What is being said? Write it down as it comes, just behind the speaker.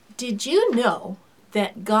Did you know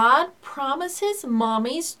that God promises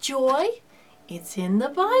mommies joy? It's in the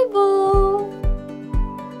Bible.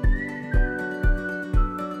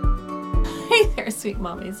 Hey there, sweet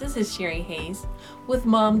mommies. This is Sherry Hayes with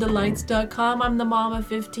MomDelights.com. I'm the mom of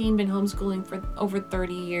 15, been homeschooling for over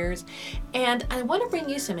 30 years, and I want to bring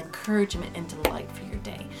you some encouragement and delight for your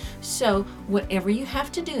day. So whatever you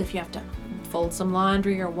have to do, if you have to fold some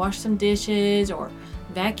laundry or wash some dishes or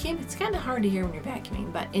vacuum, it's kind of hard to hear when you're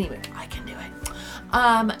vacuuming, but anyway, I can do it.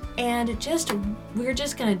 We're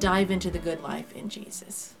just going to dive into the good life in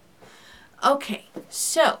Jesus. Okay,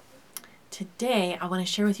 so today I want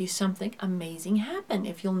to share with you something amazing happened.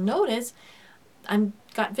 If you'll notice, I've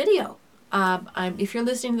got video. If you're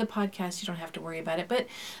listening to the podcast, you don't have to worry about it. But,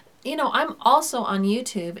 I'm also on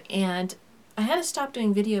YouTube, and I had to stop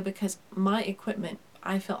doing video because my equipment,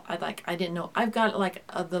 I didn't know. I've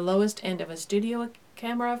got the lowest end of a studio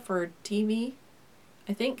camera for TV,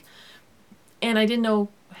 I think. And I didn't know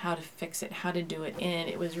how to fix it, how to do it. And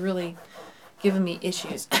it was really giving me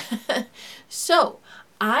issues. So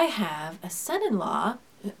I have a son-in-law.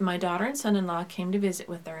 My daughter and son-in-law came to visit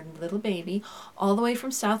with their little baby all the way from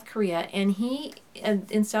South Korea. And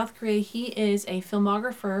in South Korea, he is a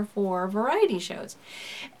filmographer for variety shows.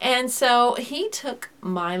 And so he took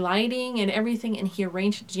my lighting and everything and he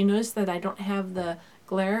arranged. Do you notice that I don't have the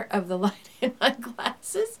glare of the light in my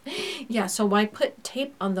glasses? Yeah, so I put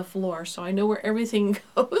tape on the floor so I know where everything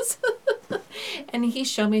goes. And he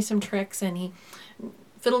showed me some tricks, and he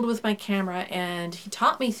fiddled with my camera, and he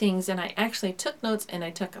taught me things, and I actually took notes, and I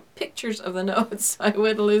took pictures of the notes so I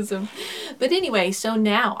wouldn't lose them. But anyway, so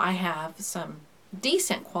now I have some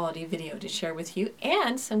decent quality video to share with you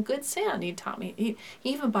and some good sound. He taught me. He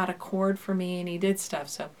even bought a cord for me, and he did stuff.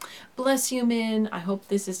 So bless you, men. I hope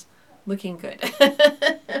this is looking good.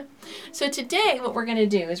 So today what we're going to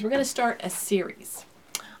do is we're going to start a series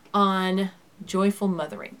on joyful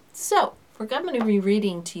mothering. So I'm going to be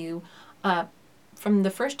reading to you from the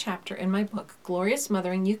first chapter in my book, Glorious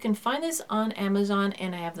Mothering. You can find this on Amazon,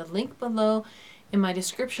 and I have the link below in my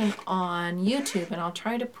description on YouTube, and I'll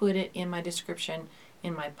try to put it in my description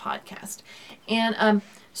in my podcast. And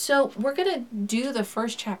so we're going to do the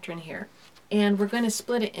first chapter in here, and we're going to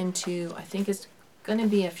split it into, I think it's going to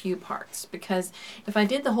be a few parts, because if I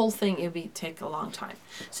did the whole thing, it would take a long time.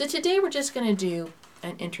 So today we're just going to do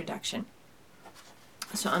an introduction.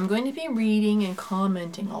 So I'm going to be reading and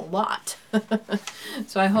commenting a lot.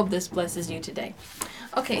 So I hope this blesses you today.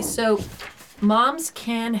 Okay, so Moms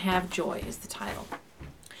Can Have Joy is the title.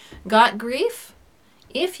 Got grief?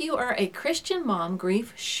 If you are a Christian mom,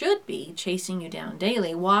 grief should be chasing you down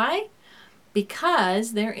daily. Why?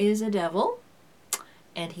 Because there is a devil,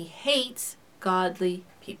 and he hates godly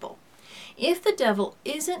people. If the devil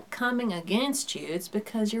isn't coming against you, it's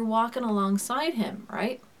because you're walking alongside him,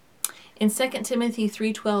 right? In 2 Timothy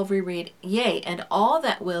 3:12 we read, "Yea, and all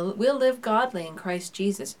that will live godly in Christ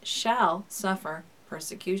Jesus shall suffer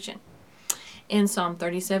persecution." In Psalm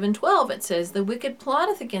 37:12 it says, "The wicked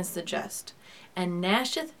plotteth against the just, and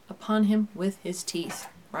gnasheth upon him with his teeth."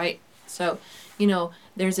 Right? So,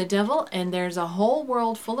 there's a devil, and there's a whole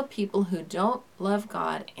world full of people who don't love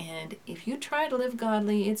God, and if you try to live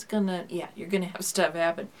godly, you're gonna have stuff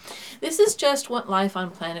happen. This is just what life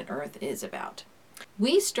on planet Earth is about.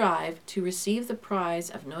 We strive to receive the prize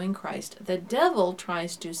of knowing Christ. The devil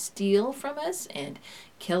tries to steal from us and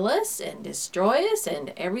kill us and destroy us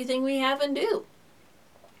and everything we have and do.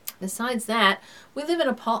 Besides that, we live in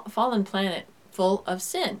a fallen planet full of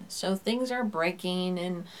sin. So things are breaking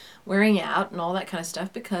and wearing out and all that kind of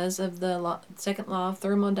stuff because of the second law of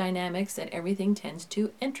thermodynamics, that everything tends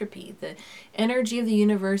to entropy. The energy of the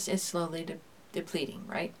universe is slowly depleting,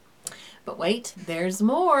 right? But wait, there's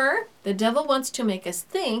more. The devil wants to make us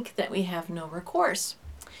think that we have no recourse,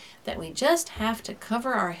 that we just have to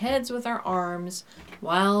cover our heads with our arms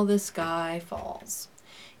while the sky falls.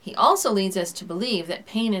 He also leads us to believe that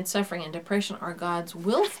pain and suffering and depression are God's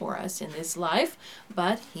will for us in this life,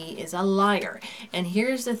 but he is a liar. And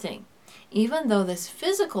here's the thing. Even though this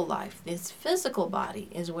physical life, this physical body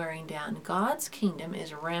is wearing down, God's kingdom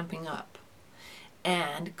is ramping up.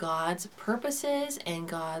 And God's purposes and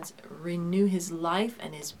God's renew his life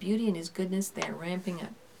and his beauty and his goodness, they're ramping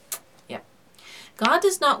up. Yep. God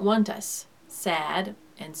does not want us sad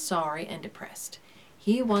and sorry and depressed.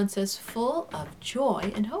 He wants us full of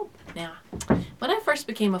joy and hope. Now, when I first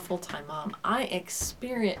became a full-time mom, I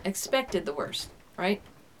expected the worst, right?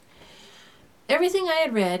 Everything I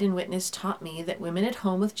had read and witnessed taught me that women at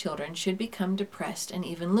home with children should become depressed and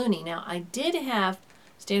even loony. Now, I did have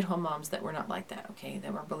stay-at-home moms that were not like that, okay?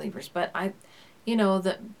 That were believers. But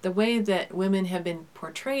the way that women have been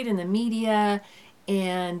portrayed in the media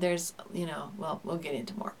And there's, well, we'll get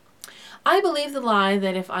into more. I believe the lie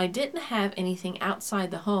that if I didn't have anything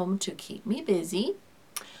outside the home to keep me busy,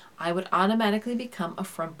 I would automatically become a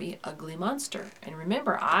frumpy, ugly monster. And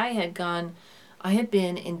remember, I had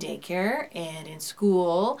been in daycare and in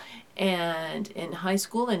school and in high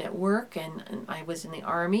school and at work, and I was in the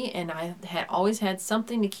army, and I had always had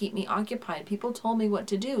something to keep me occupied. People told me what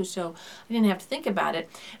to do, so I didn't have to think about it.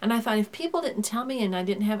 And I thought, if people didn't tell me and I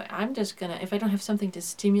didn't have, if I don't have something to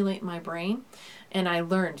stimulate my brain, and I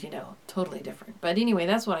learned, totally different. But anyway,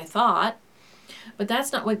 that's what I thought. But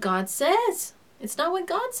that's not what God says. It's not what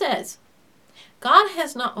God says. God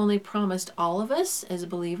has not only promised all of us as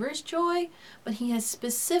believers joy, but he has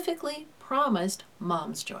specifically promised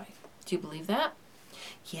moms joy. Do you believe that?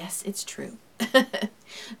 Yes, it's true.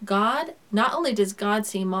 Not only does God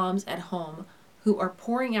see moms at home who are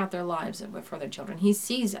pouring out their lives for their children, he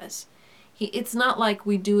sees us. It's not like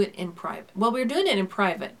we do it in private. Well, we're doing it in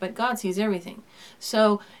private, but God sees everything.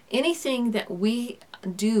 So anything that we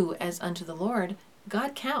do as unto the Lord,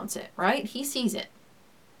 God counts it, right? He sees it.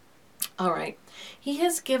 All right. He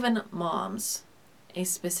has given moms a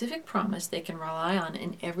specific promise they can rely on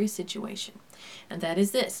in every situation. And that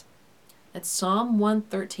is this. That's Psalm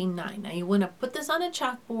 113:9. Now you want to put this on a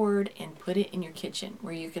chalkboard and put it in your kitchen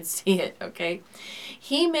where you can see it, okay?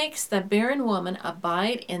 He makes the barren woman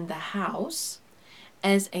abide in the house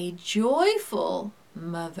as a joyful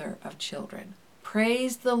mother of children.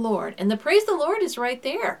 Praise the Lord. And the praise the Lord is right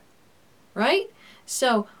there, right?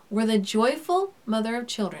 So we're the joyful mother of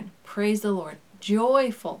children. Praise the Lord.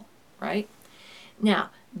 Joyful, right? Now,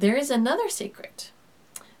 there is another secret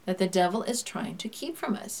that the devil is trying to keep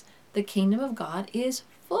from us. The kingdom of God is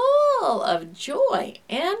full of joy.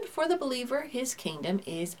 And for the believer, his kingdom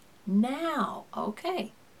is now.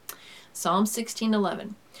 Okay. Psalm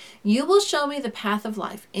 16:11. You will show me the path of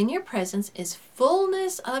life. In your presence is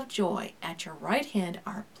fullness of joy. At your right hand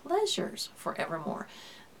are pleasures forevermore.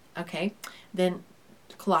 Okay. Then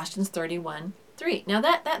Colossians 31:3. Now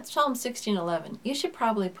that Psalm 16:11, you should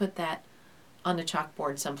probably put that on the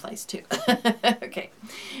chalkboard someplace too. Okay.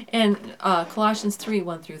 And Colossians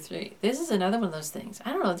 3:1-3. This is another one of those things.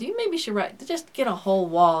 I don't know. You maybe should just get a whole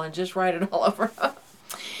wall and just write it all over.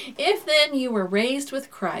 If then you were raised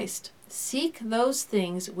with Christ, seek those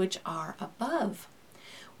things which are above,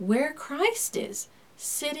 where Christ is,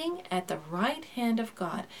 sitting at the right hand of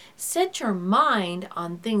God. Set your mind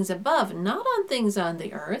on things above, not on things on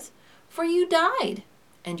the earth, for you died,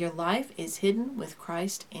 and your life is hidden with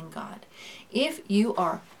Christ in God. If you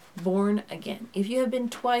are born again, if you have been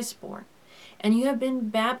twice born, and you have been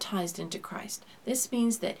baptized into Christ, this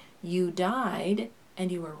means that you died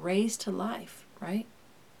and you were raised to life, right?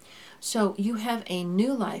 So you have a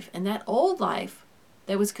new life, and that old life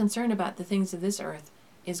that was concerned about the things of this earth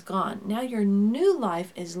is gone. Now your new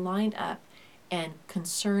life is lined up and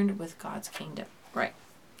concerned with God's kingdom, right?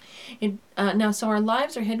 Now, so our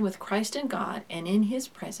lives are hidden with Christ in God, and in his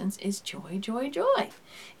presence is joy, joy, joy.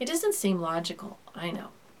 It doesn't seem logical, I know.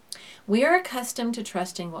 We are accustomed to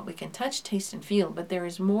trusting what we can touch, taste, and feel, but there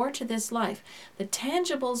is more to this life. The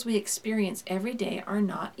tangibles we experience every day are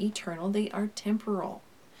not eternal, they are temporal.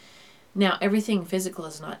 Now, everything physical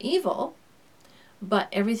is not evil, but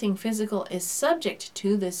everything physical is subject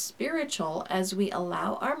to the spiritual as we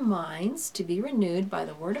allow our minds to be renewed by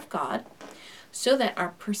the Word of God so that our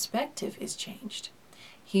perspective is changed.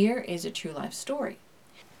 Here is a true life story.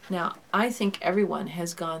 Now, I think everyone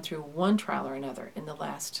has gone through one trial or another in the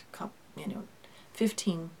last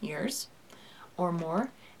 15 years or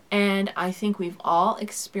more, and I think we've all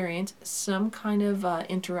experienced some kind of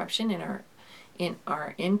interruption in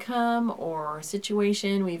our income or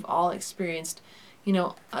situation. We've all experienced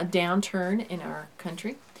a downturn in our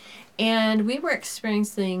country. And we were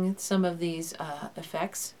experiencing some of these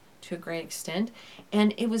effects to a great extent.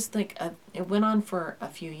 And it was like, it went on for a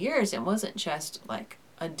few years. It wasn't just like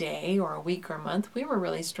a day or a week or a month. We were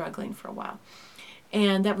really struggling for a while.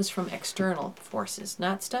 And that was from external forces,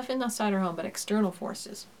 not stuff inside our home, but external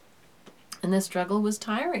forces. And the struggle was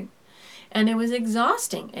tiring. And it was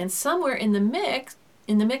exhausting. And somewhere in the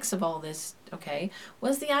mix of all this,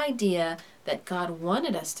 was the idea that God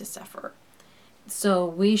wanted us to suffer. So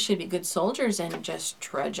we should be good soldiers and just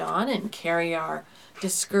trudge on and carry our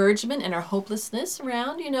discouragement and our hopelessness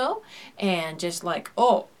around, and just like,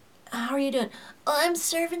 oh, how are you doing? Oh, I'm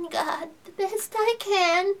serving God the best I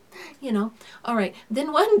can, All right.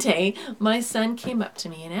 Then one day, my son came up to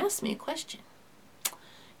me and asked me a question.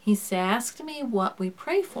 He asked me what we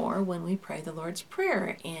pray for when we pray the Lord's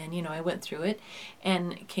Prayer. And, I went through it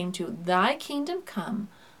and came to, thy kingdom come,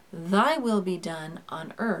 thy will be done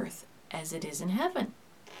on earth as it is in heaven.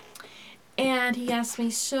 And he asked me,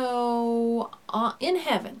 so in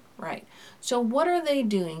heaven, right? So what are they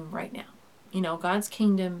doing right now? You know, God's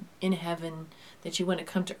kingdom in heaven that you want to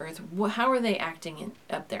come to earth. How are they acting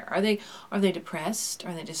up there? Are they depressed?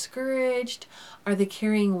 Are they discouraged? Are they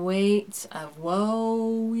carrying weights of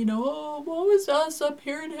woe? You know, oh, woe is us up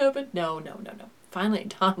here in heaven. No, no, no, no. Finally,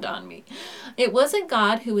 it dawned on me. It wasn't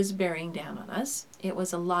God who was bearing down on us. It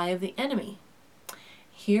was a lie of the enemy.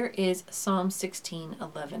 Here is Psalm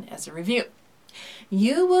 16:11 as a review.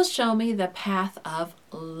 You will show me the path of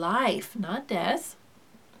life, not death.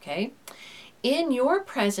 Okay? In your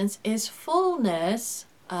presence is fullness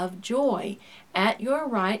of joy. At your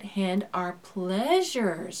right hand are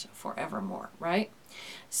pleasures forevermore, right?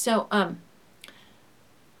 So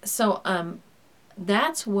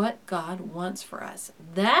that's what God wants for us.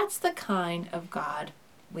 That's the kind of God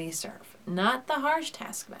we serve, not the harsh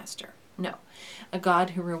taskmaster. No, a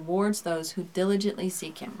God who rewards those who diligently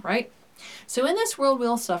seek him, right? So in this world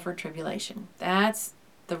we'll suffer tribulation. That's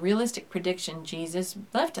the realistic prediction Jesus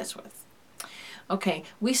left us with. Okay,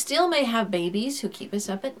 we still may have babies who keep us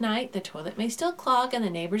up at night, the toilet may still clog, and the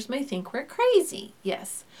neighbors may think we're crazy.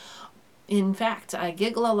 Yes. In fact, I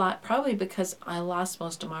giggle a lot, probably because I lost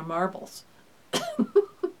most of my marbles.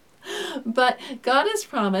 But God has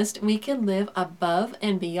promised we can live above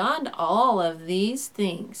and beyond all of these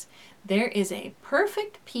things. There is a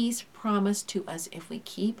perfect peace promised to us if we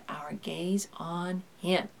keep our gaze on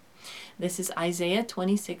him. This is Isaiah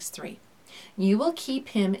 26:3. You will keep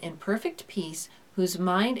him in perfect peace whose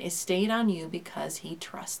mind is stayed on you because he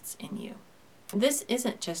trusts in you. This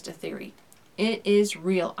isn't just a theory. It is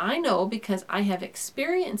real. I know because I have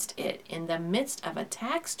experienced it in the midst of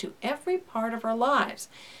attacks to every part of our lives.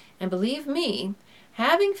 And believe me,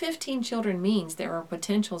 having 15 children means there are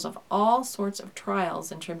potentials of all sorts of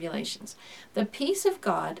trials and tribulations. The peace of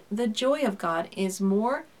God, the joy of God, is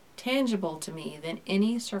more tangible to me than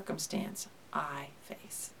any circumstance I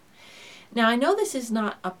face. Now, I know this is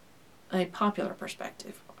not a popular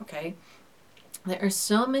perspective, okay? There are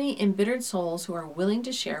so many embittered souls who are willing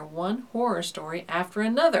to share one horror story after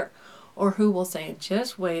another, or who will say,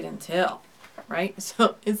 just wait until, right?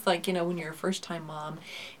 So it's like, you know, when you're a first-time mom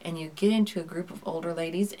and you get into a group of older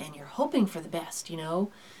ladies and you're hoping for the best, you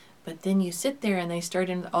know, but then you sit there and they start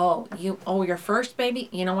in, your first baby?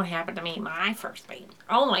 You know what happened to me? My first baby.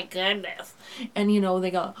 Oh my goodness. And you know,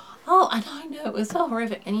 they go, oh, and I know, it was so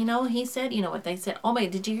horrific. And you know, he said, you know what they said? Oh my,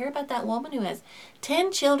 did you hear about that woman who has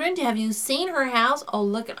 10 children? Have you seen her house? Oh,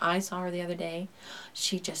 look, I saw her the other day.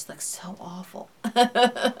 She just looks so awful.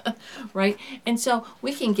 Right? And so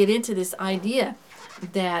we can get into this idea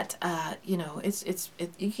that, you know,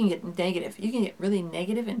 you can get negative. You can get really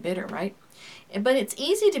negative and bitter, right? But it's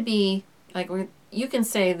easy to be like, you can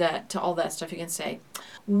say that to all that stuff. You can say,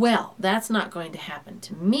 well, that's not going to happen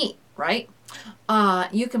to me, right?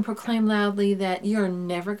 You can proclaim loudly that you're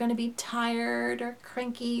never going to be tired or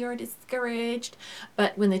cranky or discouraged.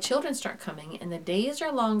 But when the children start coming and the days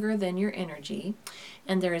are longer than your energy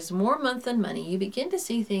and there is more month than money, you begin to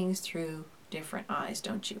see things through different eyes,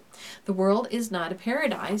 don't you? The world is not a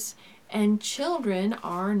paradise and children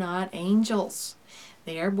are not angels.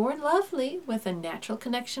 They are born lovely with a natural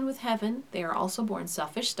connection with heaven. They are also born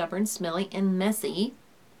selfish, stubborn, smelly, and messy,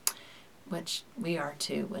 which we are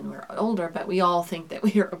too when we're older, but we all think that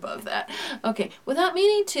we are above that. Okay, without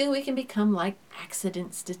meaning to, we can become like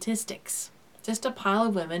accident statistics, just a pile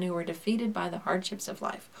of women who are defeated by the hardships of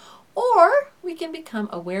life. Or we can become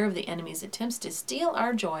aware of the enemy's attempts to steal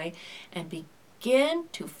our joy and begin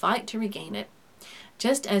to fight to regain it.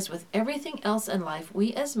 Just as with everything else in life,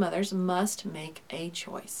 we as mothers must make a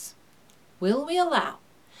choice. Will we allow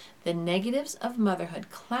the negatives of motherhood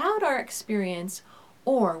cloud our experience,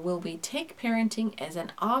 or will we take parenting as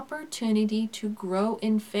an opportunity to grow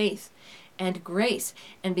in faith and grace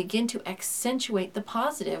and begin to accentuate the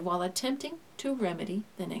positive while attempting to remedy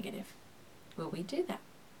the negative? Will we do that?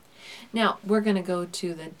 Now, we're going to go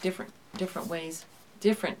to the different ways,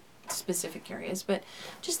 different specific areas, but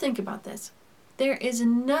just think about this. There is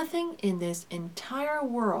nothing in this entire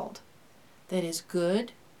world that is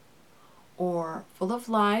good or full of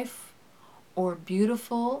life or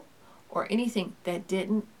beautiful or anything that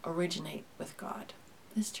didn't originate with God.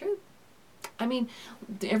 It's true. I mean,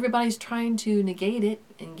 everybody's trying to negate it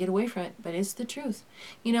and get away from it, but it's the truth.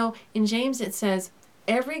 You know, in James it says,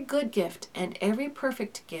 every good gift and every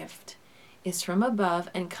perfect gift is from above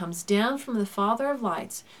and comes down from the Father of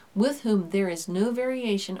lights, with whom there is no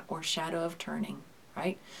variation or shadow of turning,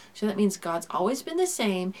 right? So that means God's always been the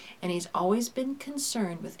same, and he's always been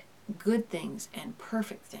concerned with good things and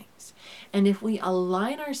perfect things. And if we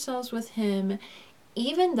align ourselves with him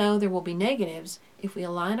even though there will be negatives, if we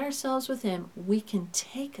align ourselves with Him, we can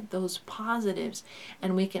take those positives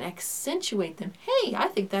and we can accentuate them. Hey, I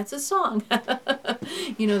think that's a song.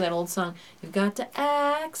 You know that old song, you've got to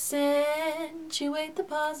accentuate the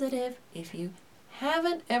positive. If you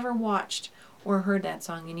haven't ever watched or heard that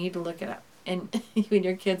song, you need to look it up. And you and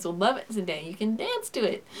your kids will love it today. You can dance to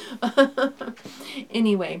it.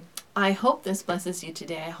 Anyway, I hope this blesses you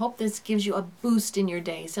today. I hope this gives you a boost in your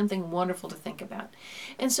day, something wonderful to think about.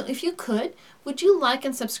 And so if you could, would you like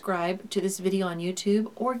and subscribe to this video on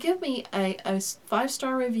YouTube, or give me a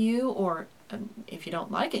 5-star review, or if you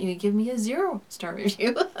don't like it, you can give me a 0-star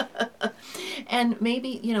review. And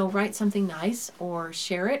maybe, write something nice or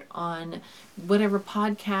share it on whatever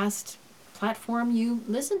podcast platform you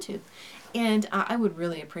listen to. And I would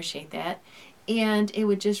really appreciate that. And it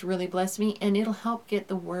would just really bless me, and it'll help get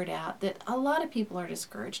the word out that a lot of people are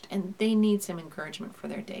discouraged and they need some encouragement for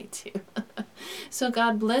their day too. So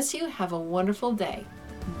God bless you. Have a wonderful day.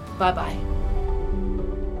 Bye-bye.